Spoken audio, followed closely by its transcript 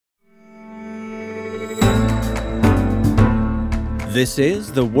This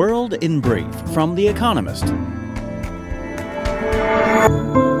is The World in Brief from The Economist.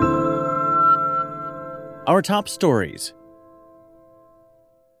 Our top stories.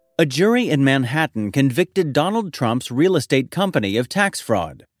 A jury in Manhattan convicted Donald Trump's real estate company of tax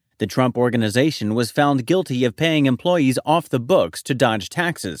fraud. The Trump Organization was found guilty of paying employees off the books to dodge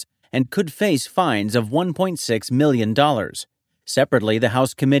taxes and could face fines of $1.6 million. Separately, the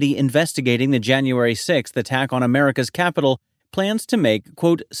House committee investigating the January 6th attack on America's Capitol plans to make,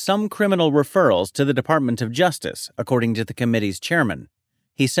 quote, some criminal referrals to the Department of Justice, according to the committee's chairman.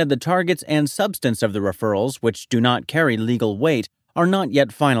 He said the targets and substance of the referrals, which do not carry legal weight, are not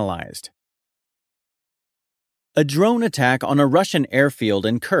yet finalized. A drone attack on a Russian airfield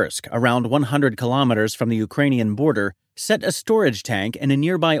in Kursk, around 100 kilometers from the Ukrainian border, set a storage tank in a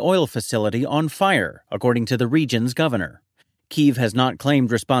nearby oil facility on fire, according to the region's governor. Kyiv has not claimed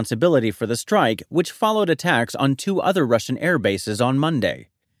responsibility for the strike, which followed attacks on two other Russian airbases on Monday.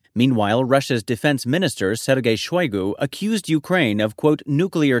 Meanwhile, Russia's defense minister Sergei Shoigu accused Ukraine of, quote,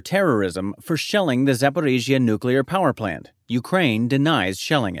 nuclear terrorism for shelling the Zaporizhzhia nuclear power plant. Ukraine denies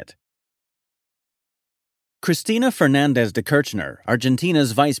shelling it. Cristina Fernández de Kirchner,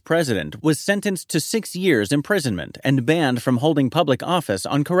 Argentina's vice president, was sentenced to 6 years imprisonment and banned from holding public office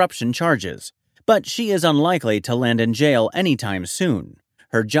on corruption charges. But she is unlikely to land in jail anytime soon.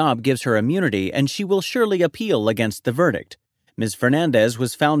 Her job gives her immunity, and she will surely appeal against the verdict. Ms. Fernandez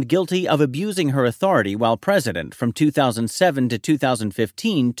was found guilty of abusing her authority while president from 2007 to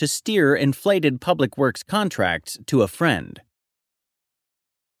 2015 to steer inflated public works contracts to a friend.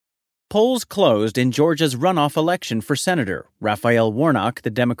 Polls closed in Georgia's runoff election for senator. Raphael Warnock,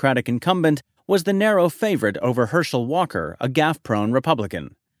 the Democratic incumbent, was the narrow favorite over Herschel Walker, a gaffe-prone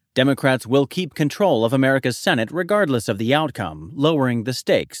Republican. Democrats will keep control of America's Senate regardless of the outcome, lowering the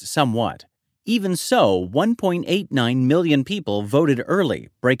stakes somewhat. Even so, 1.89 million people voted early,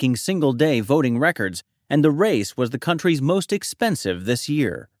 breaking single-day voting records, and the race was the country's most expensive this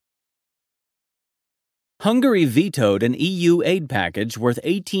year. Hungary vetoed an EU aid package worth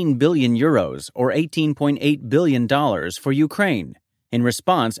 18 billion euros, or $18.8 billion, for Ukraine. In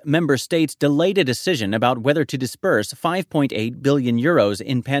response, member states delayed a decision about whether to disperse 5.8 billion euros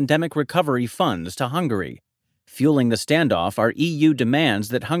in pandemic recovery funds to Hungary. Fueling the standoff, our EU demands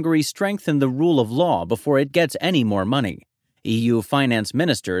that Hungary strengthen the rule of law before it gets any more money. EU finance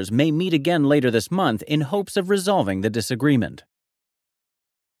ministers may meet again later this month in hopes of resolving the disagreement.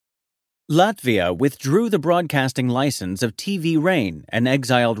 Latvia withdrew the broadcasting license of TV Rain, an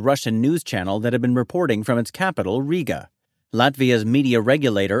exiled Russian news channel that had been reporting from its capital, Riga. Latvia's media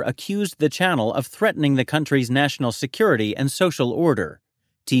regulator accused the channel of threatening the country's national security and social order.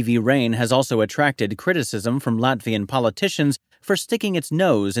 TV Rain has also attracted criticism from Latvian politicians for sticking its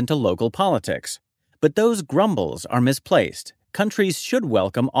nose into local politics. But those grumbles are misplaced. Countries should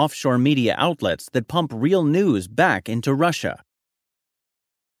welcome offshore media outlets that pump real news back into Russia.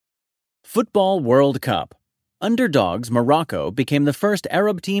 Football World Cup. Underdogs Morocco became the first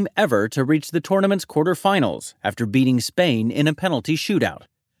Arab team ever to reach the tournament's quarterfinals after beating Spain in a penalty shootout.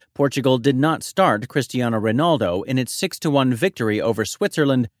 Portugal did not start Cristiano Ronaldo in its 6-1 victory over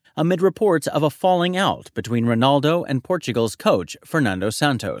Switzerland amid reports of a falling out between Ronaldo and Portugal's coach, Fernando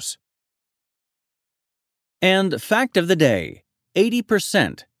Santos. And fact of the day,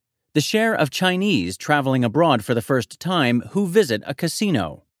 80%. The share of Chinese traveling abroad for the first time who visit a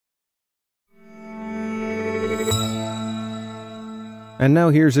casino. And now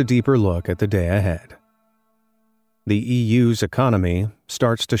here's a deeper look at the day ahead. The EU's economy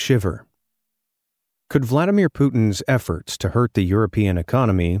starts to shiver. Could Vladimir Putin's efforts to hurt the European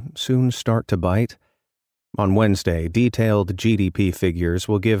economy soon start to bite? On Wednesday, detailed GDP figures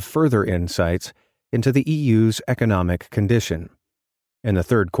will give further insights into the EU's economic condition. In the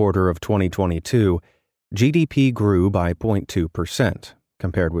third quarter of 2022, GDP grew by 0.2%,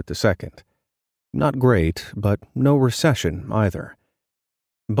 compared with the second. Not great, but no recession either.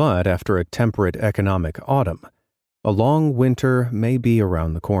 But after a temperate economic autumn, a long winter may be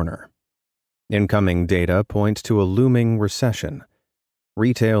around the corner. Incoming data points to a looming recession.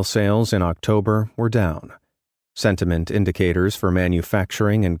 Retail sales in October were down. Sentiment indicators for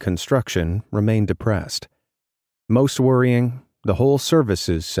manufacturing and construction remain depressed. Most worrying, the whole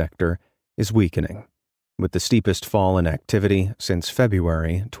services sector is weakening, with the steepest fall in activity since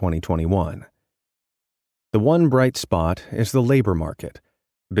February 2021. The one bright spot is the labor market.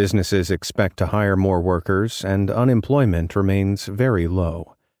 Businesses expect to hire more workers, and unemployment remains very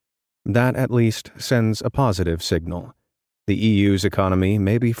low. That at least sends a positive signal. The EU's economy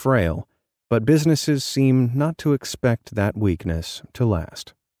may be frail, but businesses seem not to expect that weakness to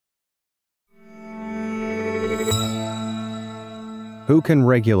last. Who can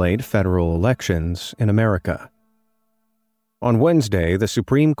regulate federal elections in America? On Wednesday, the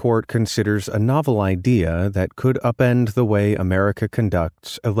Supreme Court considers a novel idea that could upend the way America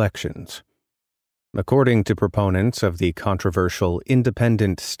conducts elections. According to proponents of the controversial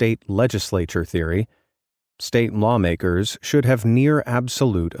independent state legislature theory, state lawmakers should have near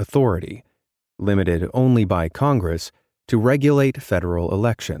absolute authority, limited only by Congress, to regulate federal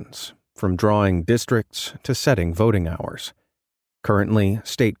elections, from drawing districts to setting voting hours. Currently,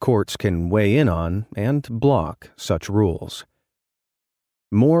 state courts can weigh in on and block such rules.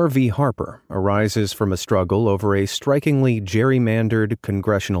 Moore v. Harper arises from a struggle over a strikingly gerrymandered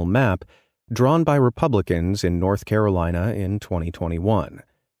congressional map drawn by Republicans in North Carolina in 2021.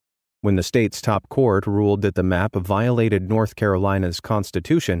 When the state's top court ruled that the map violated North Carolina's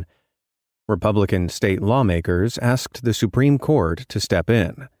Constitution, Republican state lawmakers asked the Supreme Court to step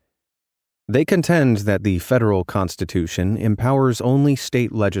in. They contend that the federal Constitution empowers only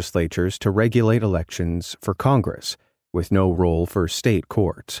state legislatures to regulate elections for Congress, with no role for state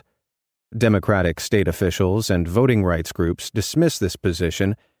courts. Democratic state officials and voting rights groups dismiss this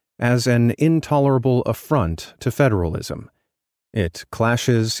position as an intolerable affront to federalism. It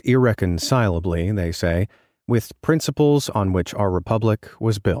clashes irreconcilably, they say, with principles on which our republic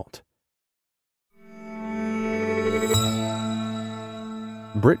was built.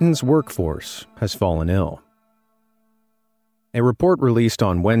 Britain's workforce has fallen ill. A report released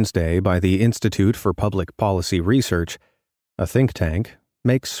on Wednesday by the Institute for Public Policy Research, a think tank,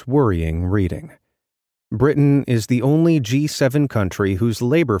 makes worrying reading. Britain is the only G7 country whose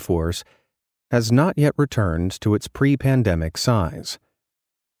labor force has not yet returned to its pre-pandemic size.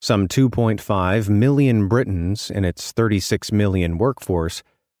 Some 2.5 million Britons in its 36 million workforce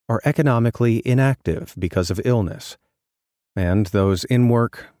are economically inactive because of illness, and those in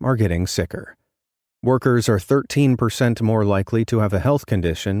work are getting sicker. Workers are 13% more likely to have a health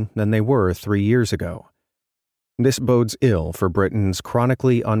condition than they were 3 years ago. This bodes ill for Britain's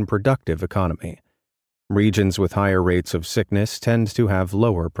chronically unproductive economy. Regions with higher rates of sickness tend to have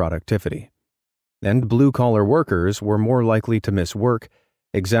lower productivity. And blue-collar workers were more likely to miss work,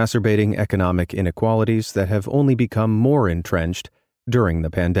 exacerbating economic inequalities that have only become more entrenched during the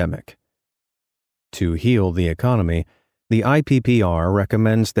pandemic. To heal the economy, the IPPR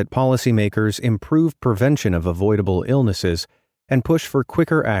recommends that policymakers improve prevention of avoidable illnesses and push for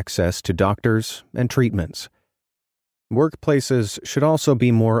quicker access to doctors and treatments. Workplaces should also be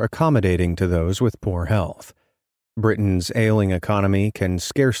more accommodating to those with poor health. Britain's ailing economy can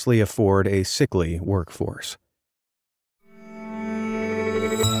scarcely afford a sickly workforce.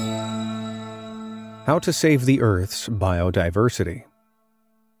 How to save the Earth's biodiversity.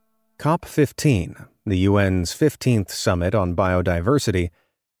 COP15, the UN's 15th Summit on Biodiversity,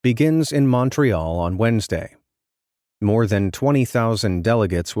 begins in Montreal on Wednesday. More than 20,000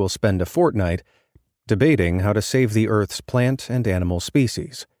 delegates will spend a fortnight debating how to save the Earth's plant and animal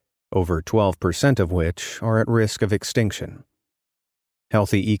species, over 12% of which are at risk of extinction.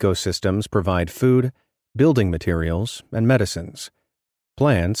 Healthy ecosystems provide food, building materials, and medicines.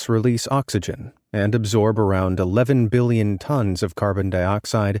 Plants release oxygen and absorb around 11 billion tons of carbon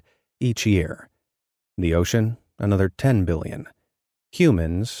dioxide each year. The ocean, another 10 billion.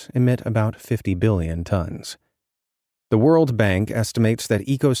 Humans emit about 50 billion tons. The World Bank estimates that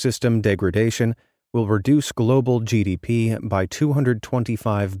ecosystem degradation will reduce global GDP by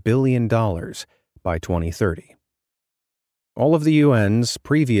 $225 billion by 2030. All of the UN's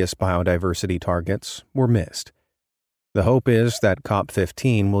previous biodiversity targets were missed. The hope is that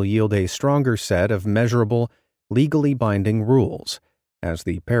COP15 will yield a stronger set of measurable, legally binding rules, as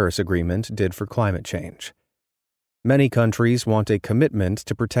the Paris Agreement did for climate change. Many countries want a commitment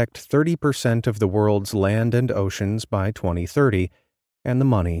to protect 30% of the world's land and oceans by 2030, and the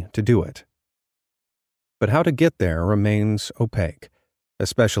money to do it. But how to get there remains opaque,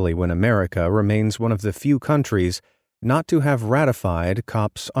 especially when America remains one of the few countries not to have ratified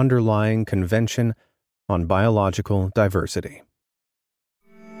COP's underlying Convention on Biological Diversity.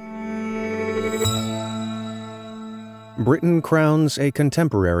 Britain crowns a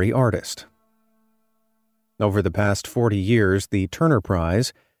contemporary artist. Over the past 40 years, the Turner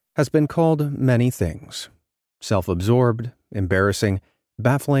Prize has been called many things: self-absorbed, embarrassing,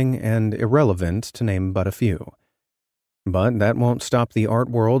 baffling, and irrelevant, to name but a few. But that won't stop the art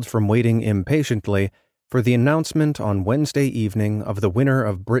world from waiting impatiently for the announcement on Wednesday evening of the winner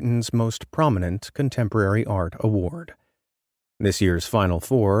of Britain's most prominent contemporary art award. This year's Final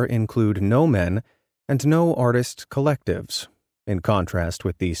Four include no men and no artist collectives, in contrast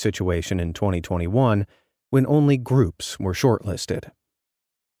with the situation in 2021 when only groups were shortlisted.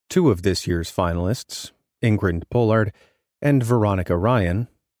 Two of this year's finalists, Ingrid Pollard and Veronica Ryan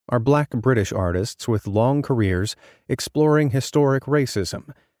are Black British artists with long careers exploring historic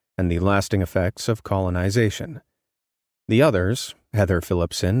racism and the lasting effects of colonization. The others, Heather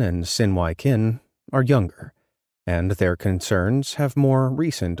Phillipson and Sin-Wai Kin, are younger, and their concerns have more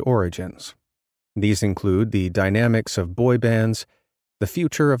recent origins. These include the dynamics of boy bands, the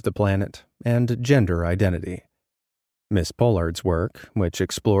future of the planet, and gender identity. Miss Pollard's work, which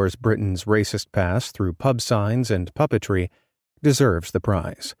explores Britain's racist past through pub signs and puppetry, deserves the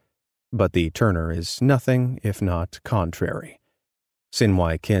prize. But the Turner is nothing if not contrary.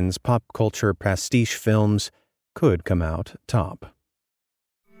 Sin-Wai Kin's pop culture pastiche films could come out top.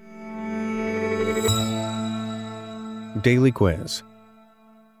 Daily Quiz.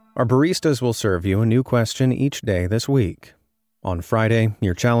 Our baristas will serve you a new question each day this week. On Friday,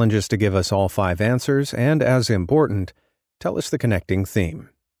 your challenge is to give us all 5 answers and, as important, tell us the connecting theme.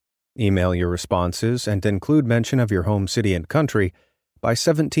 Email your responses and include mention of your home city and country by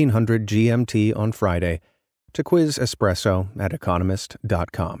 1700 GMT on Friday to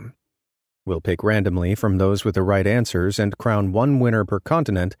quizespresso@economist.com. We'll pick randomly from those with the right answers and crown one winner per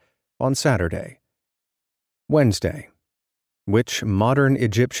continent on Saturday. Wednesday. Which modern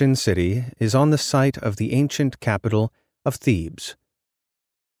Egyptian city is on the site of the ancient capital of Thebes?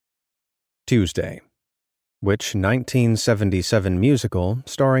 Tuesday. Which 1977 musical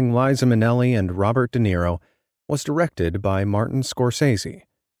starring Liza Minnelli and Robert De Niro was directed by Martin Scorsese?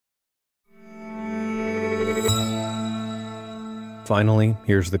 Finally,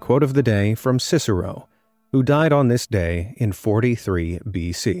 here's the quote of the day from Cicero, who died on this day in 43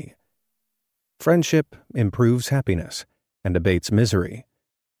 BC. Friendship improves happiness and abates misery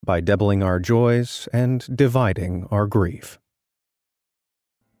by doubling our joys and dividing our grief.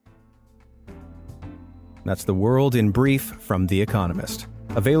 That's the world in brief from The Economist,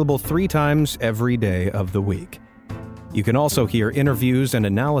 available 3 times every day of the week. You can also hear interviews and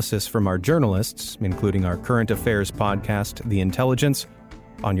analysis from our journalists, including our current affairs podcast, The Intelligence,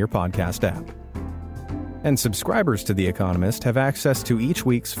 on your podcast app. And subscribers to The Economist have access to each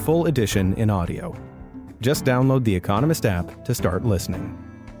week's full edition in audio. Just download the Economist app to start listening.